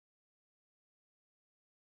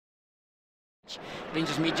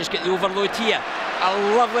Rangers may just get the overload here.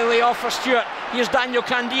 A lovely layoff for Stewart. Here's Daniel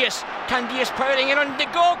Candeias. Candeias powering in on the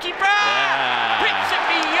goalkeeper. Yeah. Puts it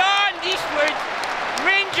beyond Eastwood.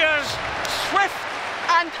 Rangers swift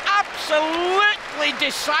and absolutely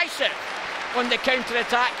decisive on the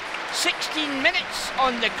counter-attack. 16 minutes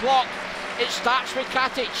on the clock. It starts with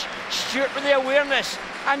Katic. Stewart with the awareness.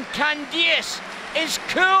 And Candeias is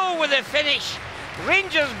cool with the finish.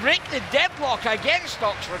 Rangers break the deadlock against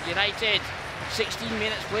Oxford United. 16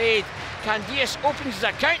 minutes played. Candeias opens his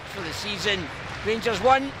account for the season. Rangers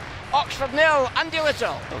 1, Oxford 0. Andy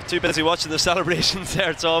Little. I'm too busy watching the celebrations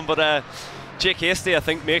there, Tom, but Jake Hastie, I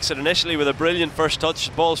think, makes it initially with a brilliant first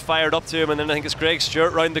touch. Ball's fired up to him, and then I think it's Greg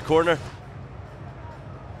Stewart round the corner.